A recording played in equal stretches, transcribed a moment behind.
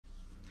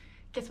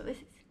Guess what this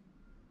is?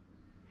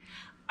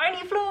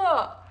 Only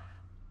floor!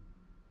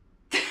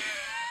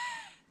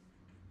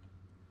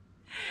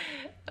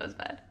 That was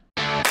bad.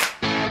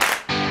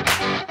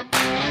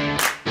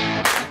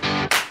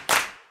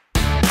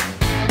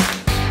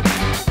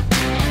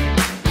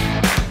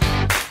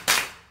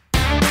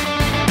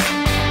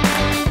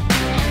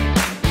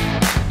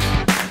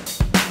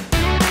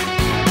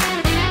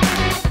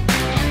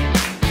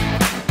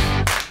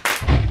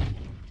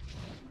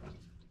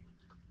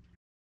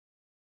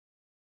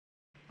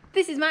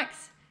 This is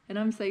Max, and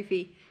I'm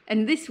Sophie,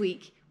 and this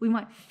week we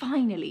might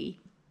finally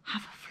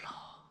have a floor.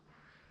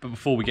 But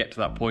before we get to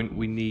that point,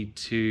 we need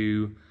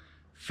to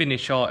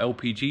finish our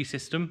LPG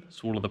system,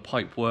 so all of the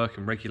pipe work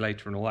and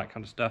regulator and all that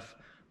kind of stuff.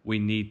 We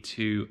need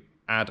to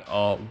add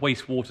our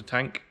wastewater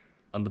tank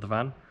under the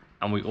van,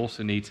 and we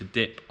also need to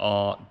dip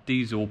our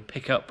diesel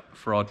pickup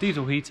for our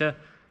diesel heater,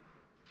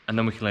 and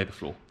then we can lay the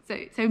floor.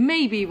 So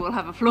maybe we'll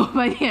have a floor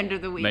by the end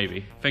of the week.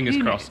 Maybe. Fingers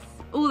crossed.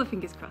 All the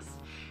fingers crossed.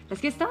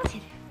 Let's get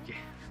started. Yeah.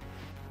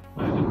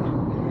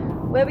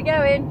 Where are we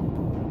going?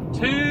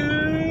 To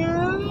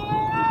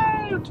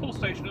tool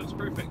station and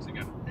screw fix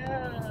again.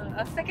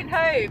 Our second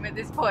home at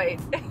this point.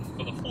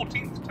 For the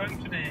 14th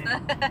time today.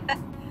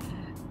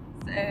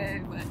 So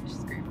much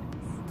screw fix.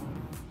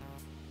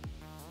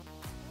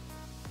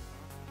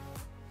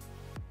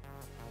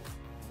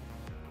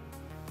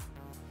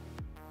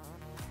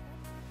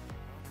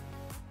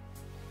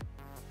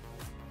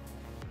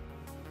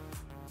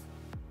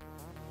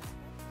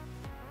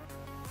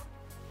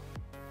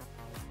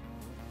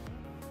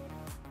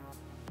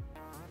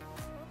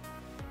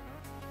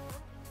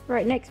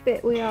 Right, next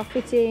bit we are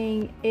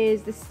fitting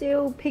is the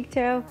steel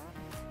pigtail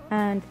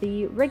and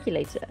the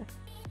regulator.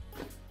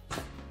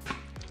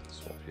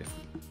 Swap here.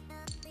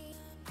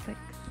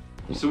 Thanks.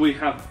 So we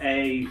have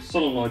a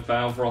solenoid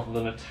valve rather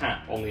than a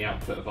tap on the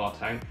output of our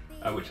tank,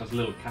 which has a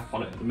little cap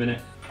on it at the minute.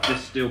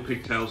 This steel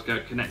pigtail is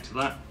going to connect to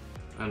that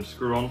and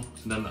screw on,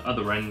 and then the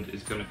other end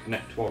is going to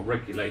connect to our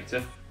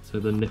regulator. So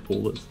the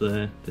nipple that's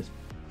there, this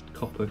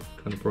copper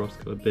kind of brass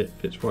coloured bit,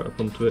 fits right up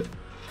onto it,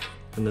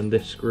 and then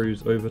this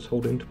screws over to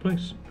hold it into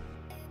place.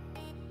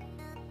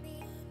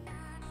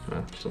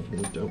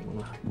 Something we don't want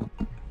to have.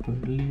 Put a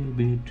little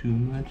bit too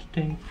much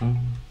tape on.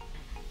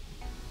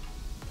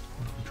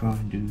 I'll try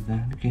and do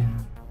that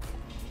again.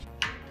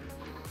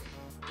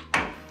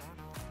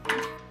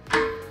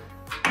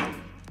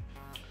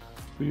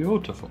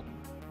 Beautiful.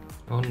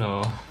 Oh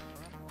no.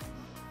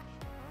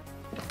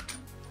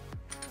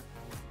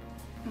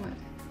 What?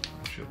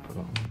 I should put it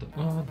on the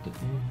other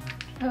end.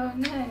 Oh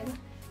no.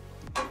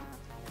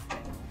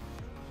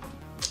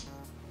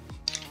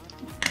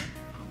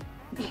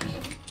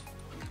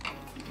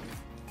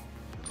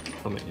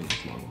 I'm in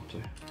this one or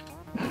two.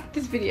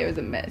 This video is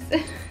a mess.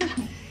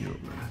 You're a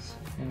mess.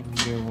 And we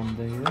go one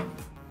there,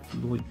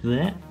 like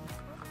that.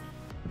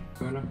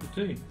 Going up the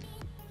tea.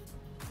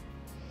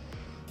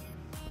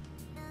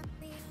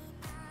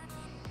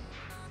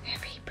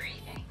 Heavy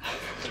breathing.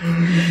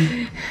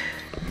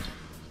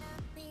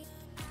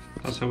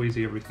 That's how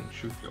easy everything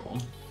should go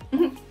on.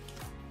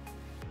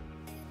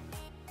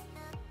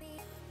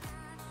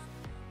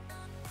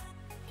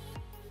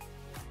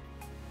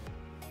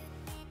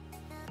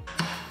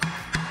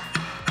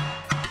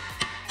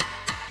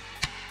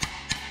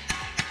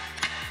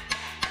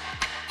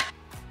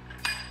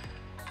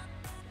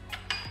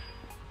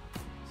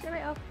 Show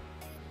it off.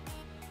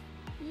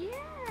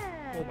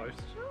 Yeah.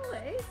 Almost.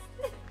 Almost.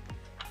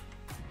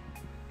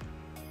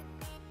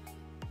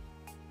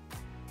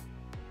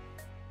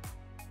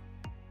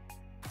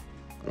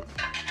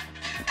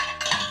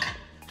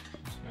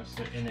 Just going to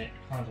sit in it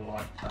kind of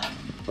like that.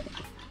 So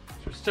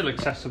it's still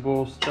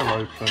accessible, still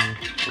open,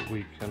 but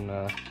we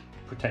can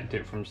protect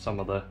it from some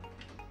of the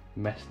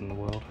mess in the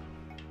world.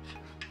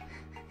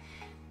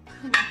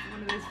 One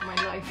of those for my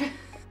life.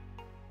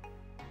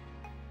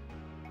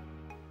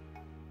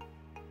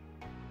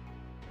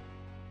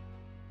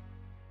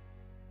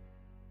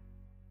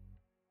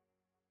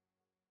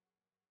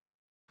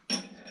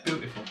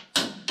 Beautiful.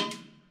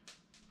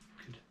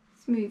 Good.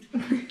 Smooth.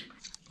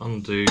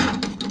 Undo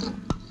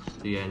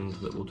the end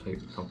that will take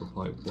the copper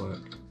pipe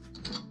work,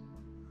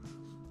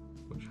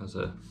 which has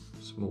a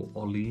small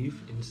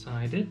olive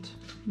inside it.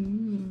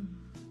 Mmm.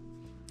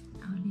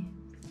 Olive.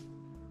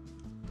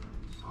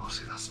 Oh,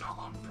 see, that's not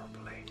on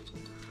properly.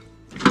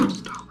 We'll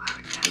start that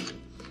again.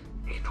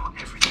 Ignore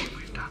everything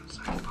we've done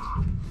so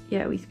far.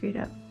 Yeah, we screwed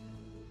up.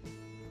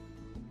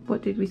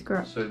 What did we screw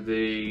up? So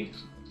the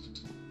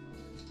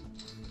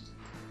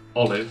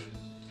olive,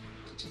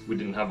 we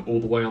didn't have all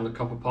the way on the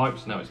copper pipe,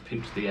 so now it's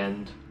pinched the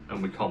end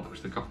and we can't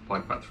push the copper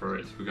pipe back through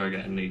it, so we're going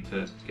to need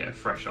to get a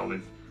fresh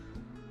olive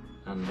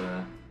and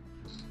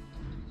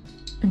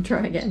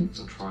try again.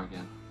 try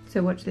again.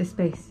 So watch this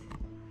space.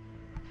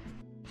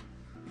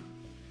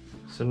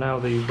 So now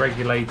the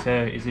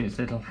regulator is in its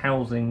little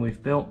housing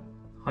we've built,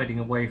 hiding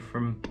away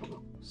from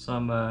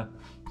some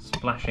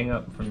splashing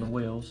up from the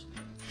wheels.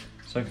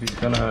 Sophie's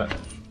going to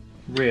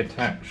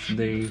reattach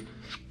the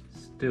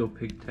steel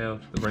pigtail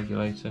to the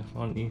regulator,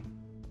 aren't you?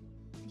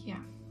 Yeah.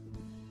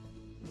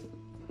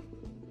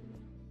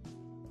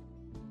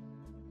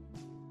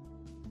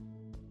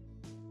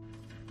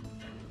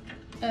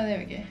 Oh, there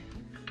we go.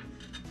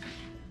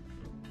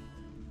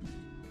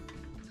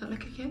 Does that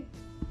look okay?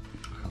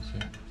 I can't see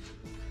it.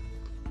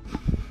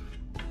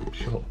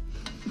 Sure.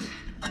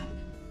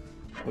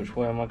 Which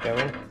way am I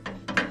going?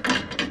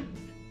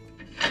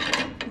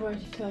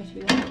 Right, tight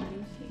to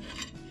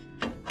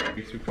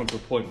We've come to a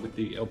point with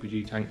the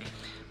LPG tank.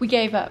 We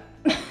gave up.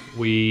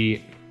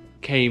 We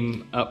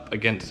came up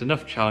against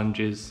enough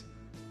challenges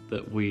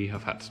that we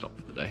have had to stop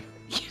for the day.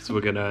 So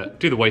we're gonna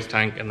do the waste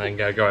tank and then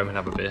go home and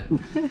have a beer.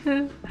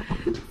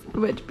 How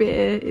much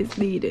beer is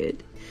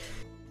needed?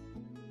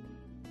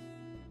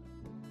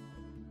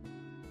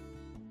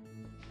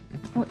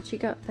 What you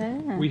got there?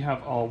 We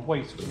have our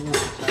waste water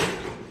tank,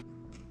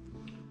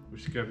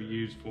 which is going to be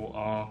used for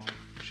our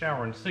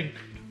shower and sink to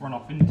run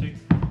off into.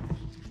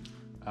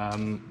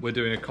 We're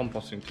doing a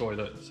composting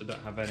toilet, so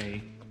don't have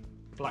any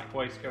black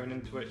waste going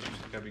into it. It's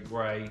just going to be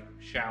grey,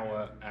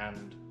 shower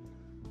and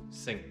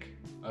sink.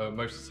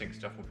 Most of the sink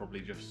stuff will probably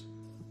just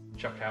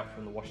chuck out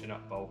from the washing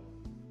up bowl.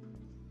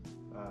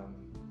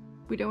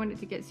 We don't want it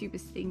to get super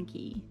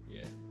stinky.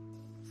 Yeah.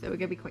 So we're going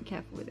to be quite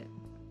careful with it.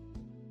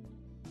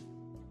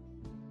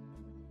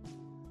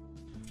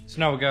 So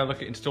now we're going to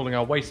look at installing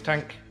our waste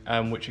tank,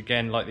 which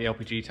again, like the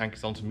LPG tank,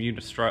 is on some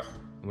Unistrut.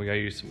 And we're going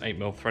to use some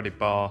 8mm threaded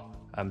bar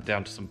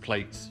down to some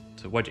plates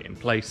to wedge it in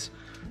place.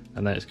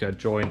 And then it's going to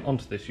join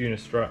onto this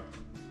Unistrut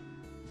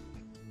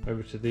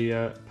over to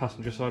the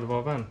passenger side of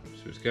our van.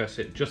 So it's going to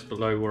sit just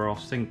below where our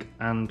sink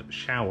and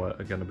shower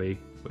are going to be,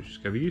 which is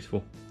going to be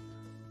useful.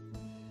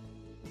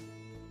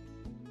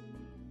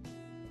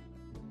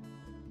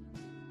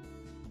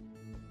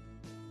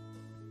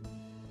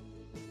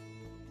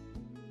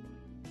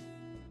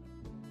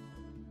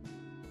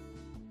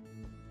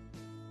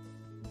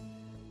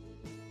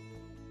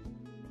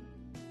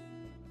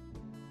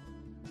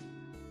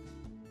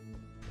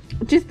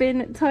 Just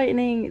been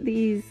tightening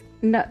these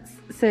nuts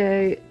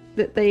so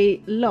that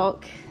they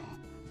lock.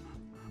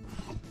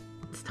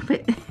 Stop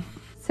it.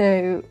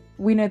 So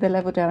we know they're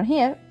level down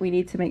here. We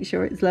need to make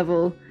sure it's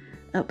level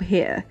up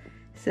here.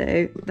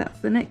 So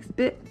that's the next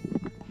bit.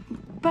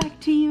 Back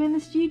to you in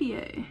the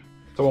studio.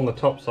 So on the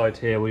top side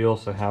here, we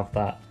also have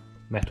that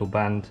metal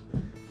band,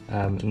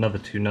 another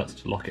 2 nuts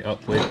to lock it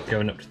up with,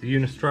 going up to the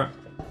Unistrut.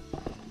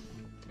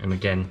 And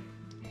again,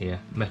 here,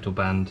 metal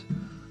band.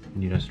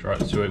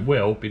 Unistrut, so it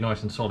will be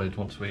nice and solid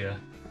once we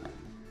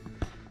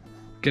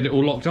get it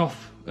all locked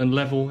off and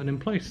level and in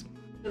place.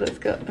 That's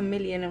got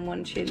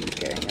 1,000,001 chilies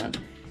going on.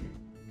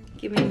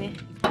 Give me me.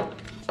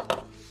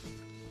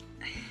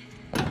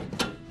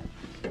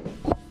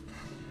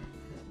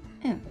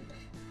 Oh.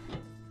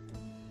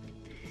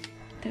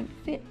 Don't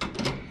fit.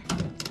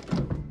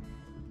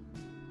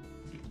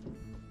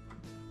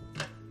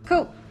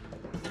 Cool.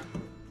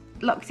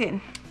 Locked in.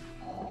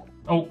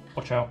 Oh,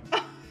 watch out.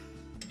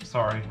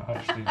 Sorry,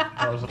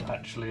 that was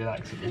actually an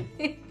accident.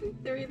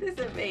 Threw this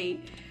at me.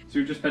 So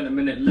we've just spent a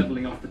minute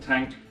levelling off the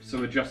tank,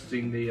 so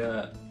adjusting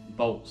the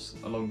bolts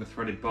along the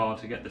threaded bar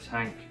to get the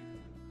tank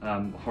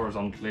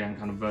horizontally and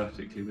kind of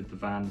vertically with the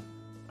van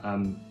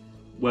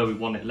where we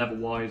want it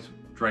level-wise,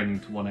 draining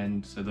to one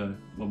end, so that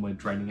when we're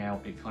draining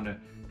out it kind of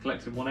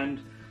collects in one end.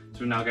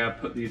 So we're now going to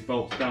put these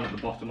bolts down at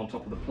the bottom on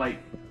top of the plate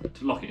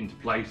to lock it into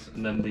place,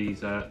 and then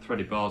these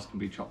threaded bars can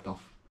be chopped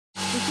off.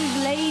 This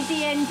is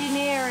lazy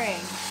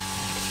engineering.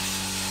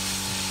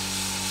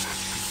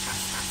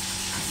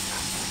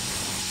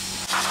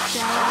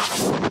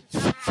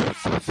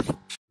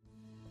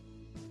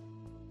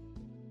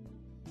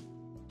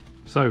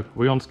 So,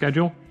 we on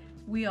schedule?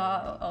 We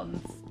are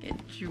on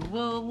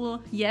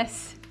schedule.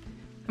 Yes.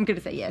 I'm going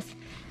to say yes.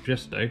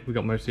 Yesterday, we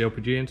got most of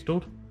the LPG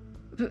installed.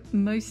 But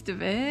most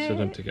of it. So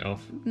don't take it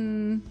off. So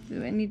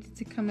it needed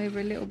to come over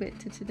a little bit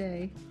to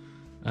today.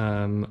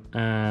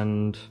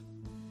 And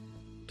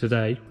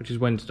today, which is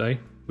Wednesday,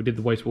 we did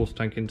the wastewater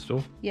tank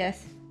install.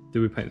 Yes. Did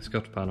we paint the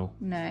scuttle panel?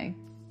 No.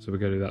 So we're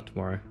going to do that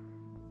tomorrow.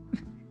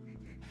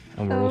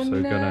 And we're also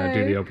going to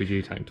do the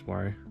LPG tank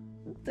tomorrow.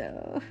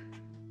 Duh.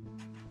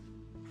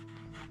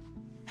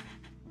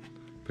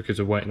 Because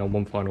we're waiting on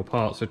one final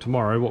part. So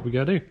tomorrow, what are we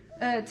going to do?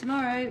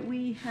 Tomorrow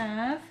we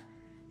have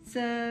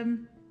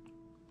some...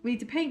 We need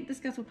to paint the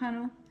scuttle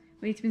panel.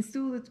 We need to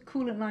install the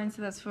coolant line,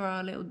 so that's for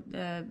our little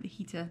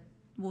heater,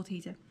 water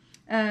heater.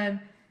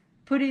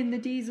 Put in the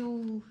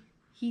diesel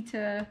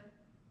heater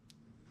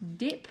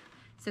dip.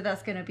 So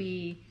that's going to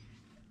be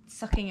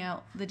sucking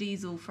out the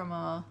diesel from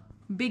our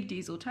big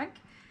diesel tank.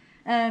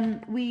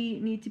 We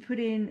need to put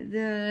in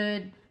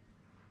the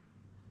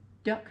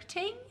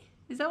ducting.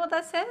 Is that what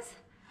that says?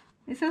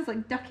 It sounds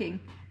like ducking.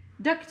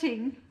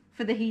 Ducting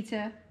for the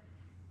heater.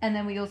 And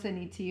then we also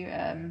need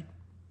to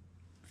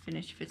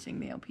finish fitting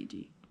the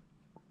LPG.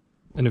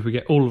 And if we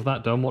get all of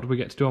that done, what do we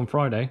get to do on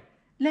Friday?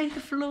 Lay the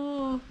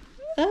floor.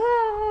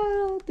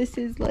 Ah, this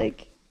is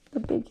like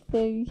the big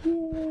thing.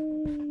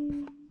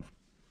 Yay.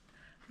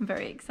 I'm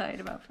very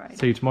excited about Friday.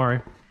 See you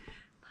tomorrow.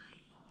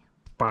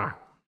 Bye.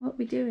 What are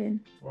we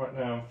doing? Right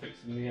now I'm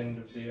fixing the end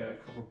of the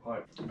copper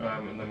pipe, and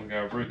then we're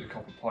going to route the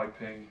copper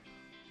piping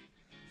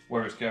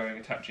where it's going,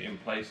 attach it in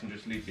place and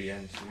just leave the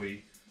end so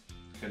we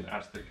can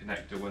add the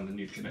connector when the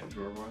new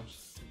connector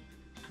arrives.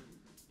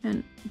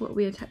 And what are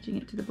we attaching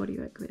it to the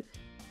bodywork with?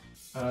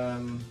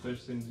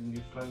 Those things in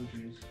your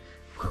flanges.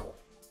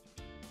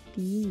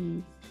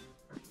 These.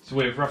 So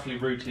we've roughly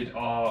routed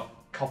our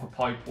copper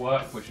pipe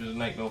work, which is an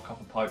 8mm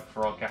copper pipe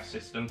for our gas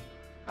system,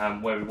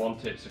 where we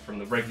want it. So from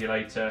the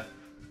regulator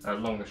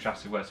along the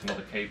chassis where some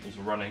other cables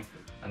are running,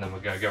 and then we're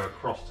going to go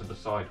across to the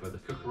side where the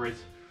cooker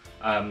is.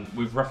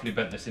 We've roughly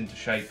bent this into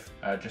shape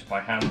just by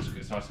hand because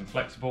it's nice and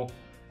flexible.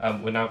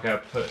 We're now going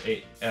to put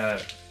it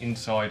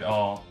inside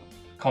our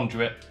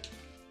conduit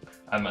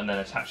and then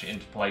attach it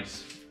into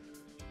place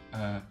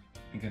and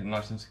get it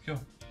nice and secure.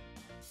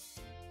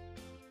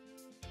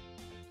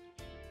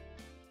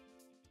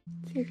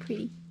 So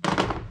pretty.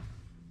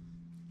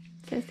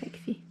 So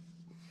sexy.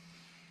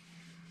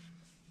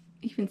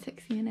 Even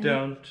sexier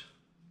now.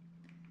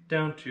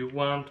 Don't you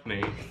want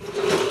me?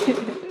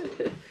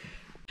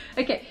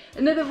 Okay,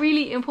 another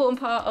really important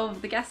part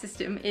of the gas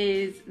system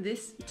is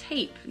this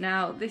tape.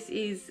 Now, this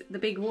is the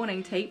big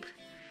warning tape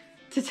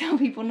to tell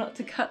people not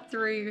to cut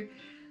through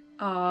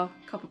our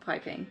copper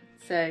piping.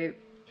 So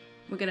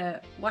we're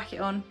gonna whack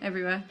it on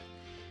everywhere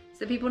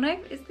so people know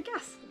it's the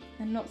gas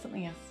and not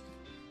something else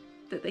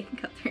that they can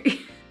cut through.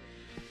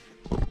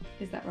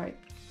 Is that right?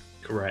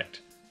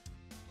 Correct.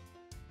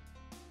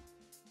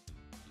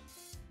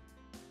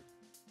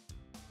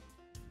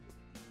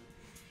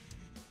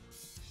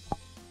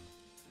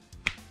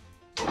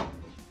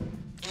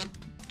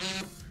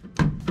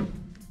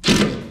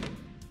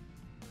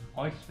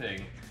 I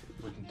think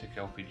we can tick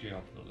LPG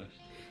off the list.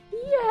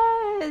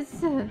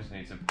 Yes! We just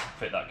need to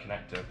fit that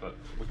connector, but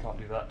we can't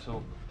do that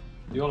till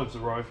the olives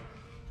arrive.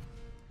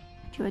 Do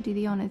you want to do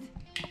the honours?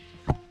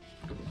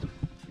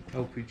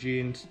 LPG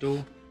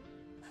install.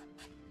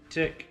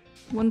 Tick.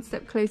 One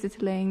step closer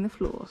to laying the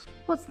floor.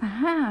 What's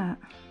that?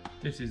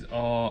 This is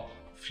our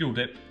fuel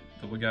dip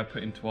that we're going to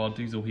put into our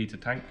diesel heater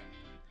tank,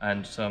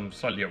 and some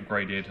slightly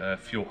upgraded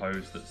fuel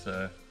hose that's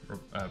a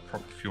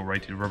proper fuel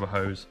rated rubber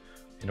hose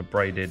in a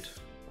braided,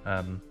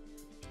 I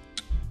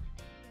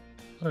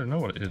don't know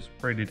what it is,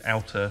 braided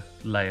outer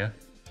layer,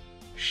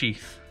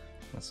 sheath,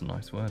 that's a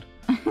nice word.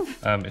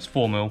 It's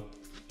 4mm,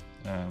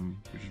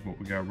 which is what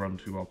we're going to run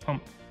to our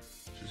pump.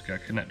 Just go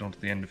connect onto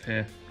the end of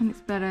here. And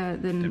it's better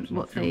than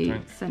what they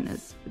tank, sent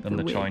us with than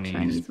the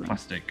Chinese one.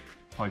 plastic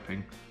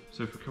piping.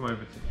 So if we come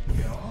over to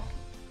here,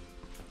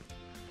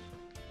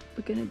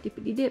 we're gonna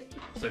dippity dip.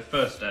 so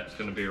first step's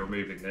going to be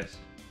removing this.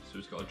 So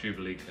it's got a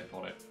Jubilee clip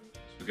on it. So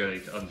we're going to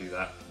need to undo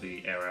that,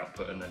 the air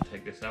output, and then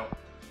take this out.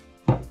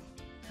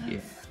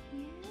 Yeah.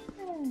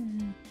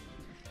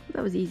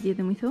 That was easier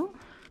than we thought.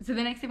 So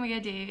the next thing we're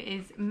gonna do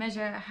is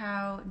measure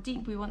how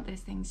deep we want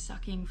this thing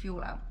sucking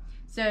fuel out.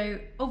 So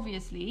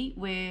obviously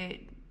we're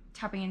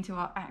tapping into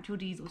our actual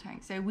diesel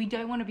tank. So we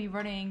don't want to be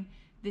running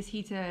this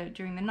heater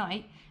during the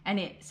night and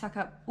it suck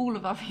up all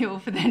of our fuel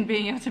for then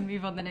being able to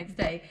move on the next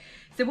day.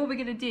 So what we're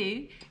gonna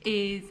do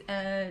is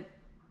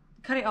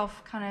cut it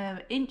off kind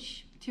of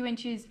 2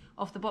 inches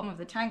off the bottom of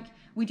the tank.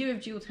 We do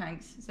have dual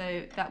tanks,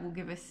 so that will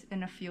give us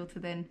enough fuel to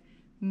then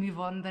move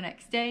on the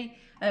next day.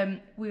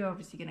 We're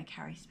obviously gonna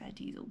carry spare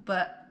diesel,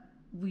 but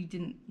we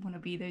didn't want to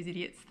be those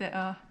idiots that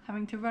are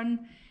having to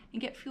run and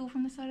get fuel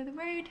from the side of the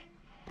road.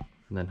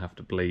 And then have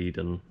to bleed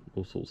and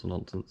all sorts of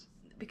nonsense.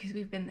 Because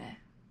we've been there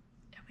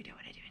and we don't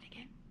want to do it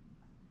again.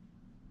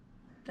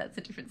 That's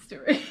a different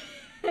story.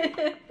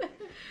 Research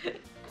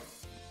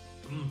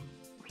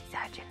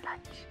and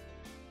lunch.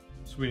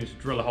 So we need to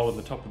drill a hole in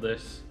the top of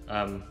this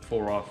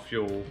for our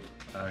fuel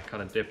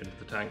kind of dip into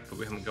the tank, but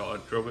we haven't got a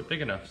drill bit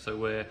big enough, so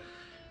we're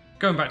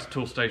going back to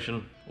tool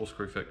station or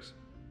screw fix.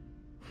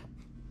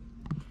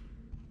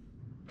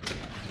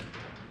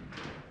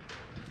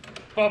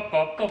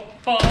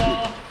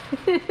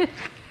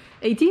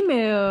 18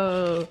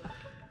 mil.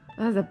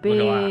 That's a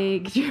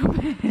big drill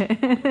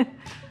bit.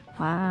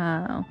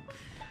 Wow.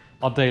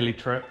 Our daily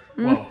trip.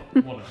 Well,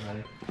 one of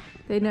many.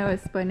 They know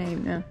us by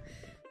name now.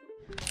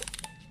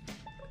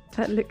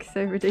 That looks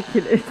so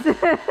ridiculous.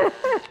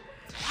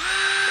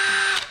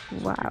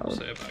 Wow.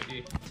 Say about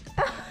you.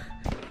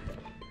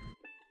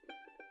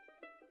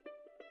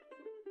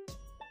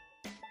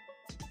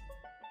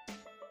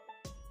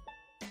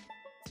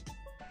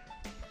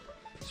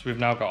 So we've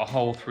now got a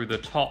hole through the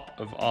top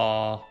of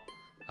our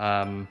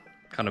kind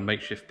of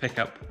makeshift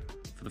pickup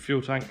for the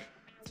fuel tank.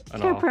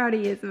 And How proud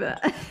he is of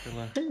that.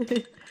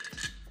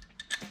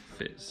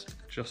 Fits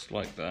just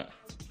like that.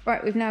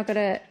 Right, we've now got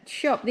to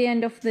chop the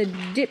end off the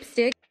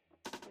dipstick.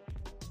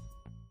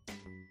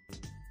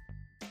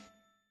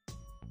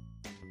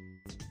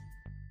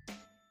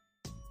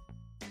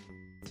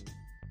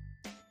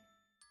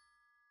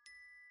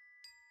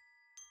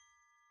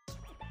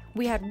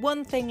 We had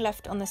one thing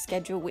left on the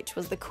schedule, which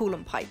was the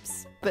coolant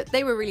pipes, but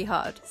they were really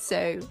hard,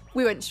 so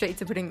we went straight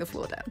to putting the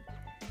floor down.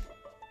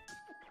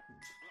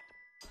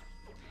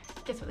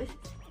 Guess what this is?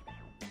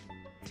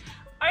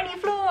 Our new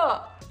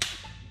floor!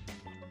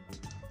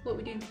 What are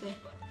we doing today?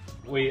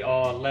 We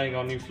are laying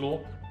our new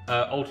floor,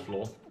 old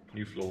floor,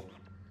 new floor.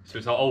 So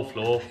it's our old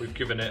floor. We've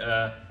given it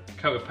a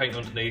coat of paint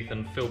underneath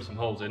and filled some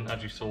holes in,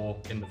 as you saw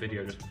in the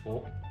video just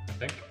before, I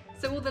think.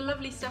 So all the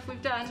lovely stuff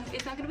we've done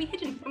is now going to be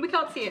hidden and we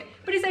can't see it.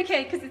 But it's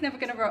okay because it's never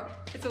going to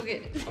rot. It's all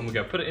good. And we're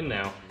going to put it in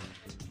now.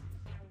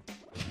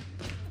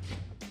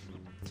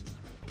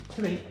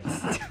 To me.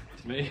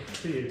 To me.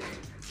 To you.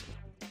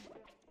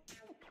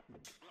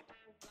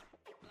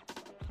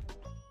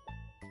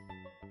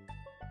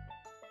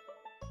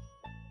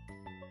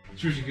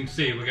 So as you can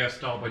see, we're going to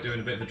start by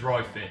doing a bit of a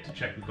dry fit to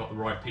check we've got the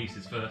right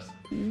pieces first.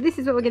 This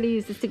is what we're going to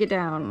use to stick it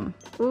down.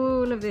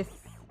 All of this.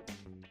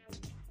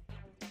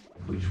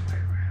 Which way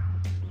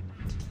around?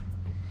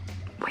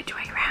 Which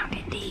way round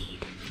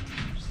indeed.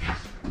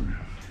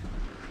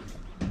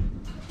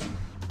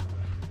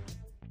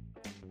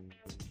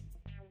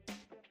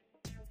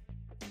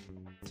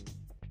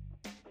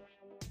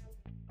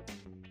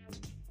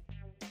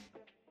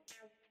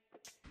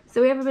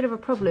 So we have a bit of a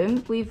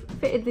problem. We've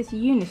fitted this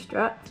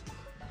Unistrut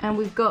and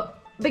we've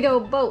got big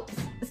old bolts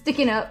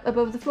sticking up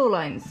above the floor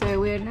line. So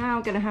we're now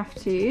going to have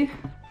to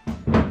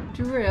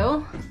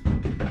drill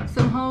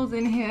some holes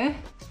in here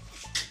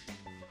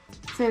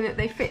so that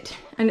they fit.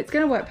 And it's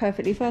going to work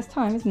perfectly first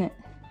time, isn't it?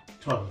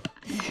 12.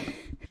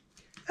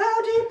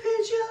 How deep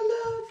is your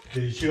love?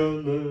 Is your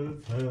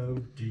love?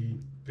 How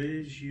deep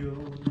is your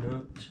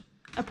nut?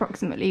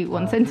 Approximately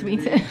 1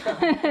 centimetre.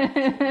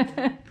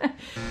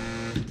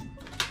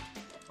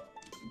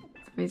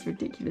 It's the most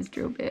ridiculous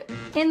drill bit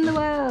in the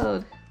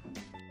world.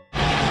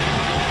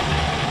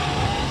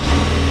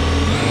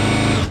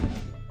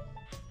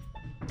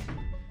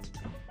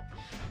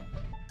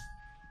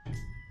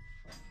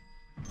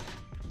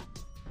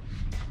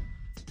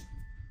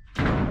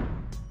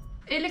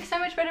 It looks so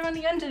much better on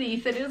the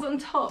underneath than it is on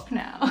top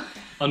now.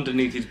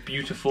 Underneath is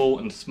beautiful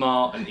and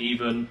smart and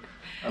even,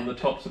 and the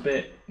top's a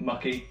bit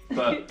mucky,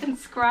 but... and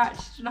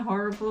scratched and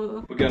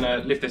horrible. We're going to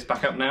lift this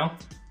back up now,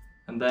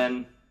 and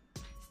then...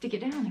 stick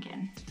it down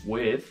again.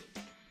 With...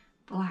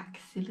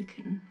 black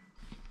silicone.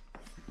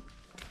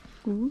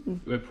 Ooh.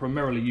 We're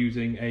primarily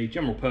using a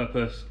general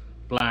purpose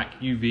black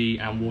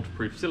UV and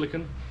waterproof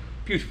silicone,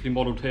 beautifully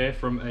modelled here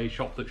from a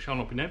shop that shall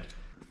not be named.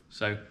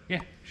 So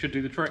yeah, should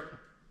do the trick.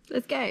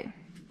 Let's go.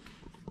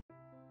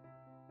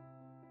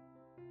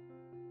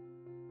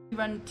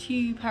 Run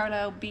 2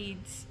 parallel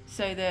beads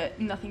so that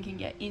nothing can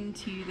get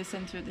into the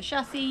centre of the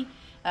chassis,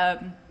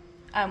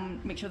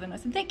 and make sure they're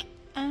nice and thick,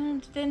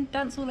 and then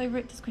dance all over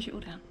it to squish it all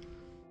down.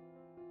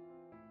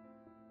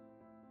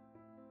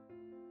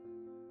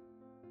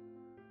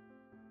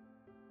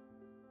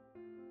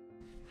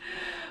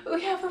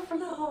 We have a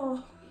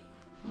floor!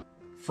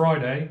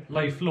 Friday,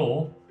 lay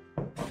floor,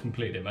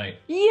 completed it, mate.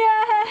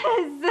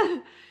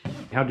 Yes!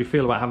 How do you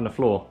feel about having a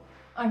floor?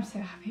 I'm so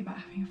happy about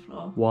having a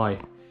floor. Why?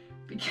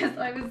 Because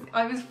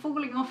I was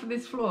falling off of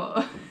this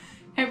floor.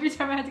 Every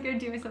time I had to go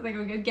do something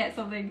or go get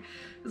something,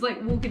 it was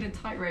like walking a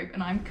tightrope,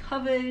 and I'm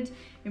covered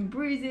in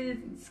bruises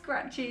and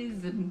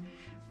scratches, and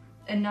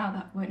now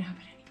that won't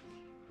happen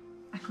anymore.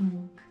 I can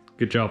walk.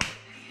 Good job.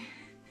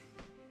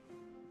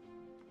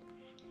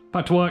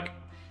 Back to work.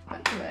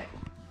 Back to work.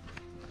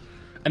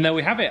 And there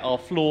we have it, our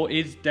floor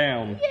is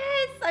down.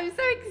 Yes, I'm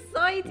so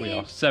excited. We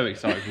are so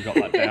excited we got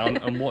that down.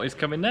 And what is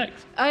coming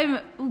next?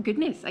 Oh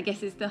goodness, I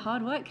guess it's the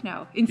hard work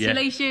now.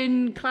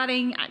 Installation,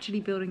 cladding, actually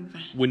building the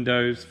van.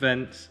 Windows,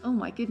 vents. Oh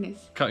my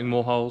goodness. Cutting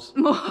more holes.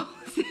 More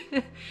holes.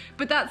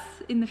 But that's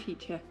in the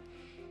future.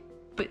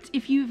 But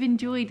if you've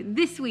enjoyed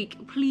this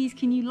week, please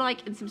can you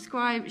like and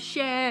subscribe,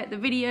 share the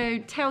video,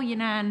 tell your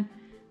nan.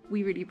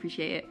 We really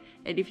appreciate it.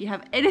 And if you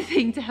have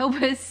anything to help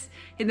us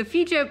in the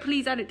future,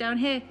 please add it down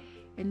here.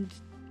 And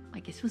I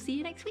guess we'll see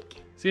you next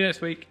week. See you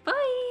next week.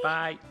 Bye.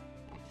 Bye.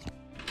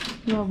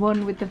 You are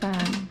one with the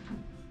van.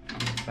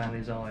 Van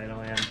is I and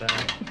I am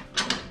Van.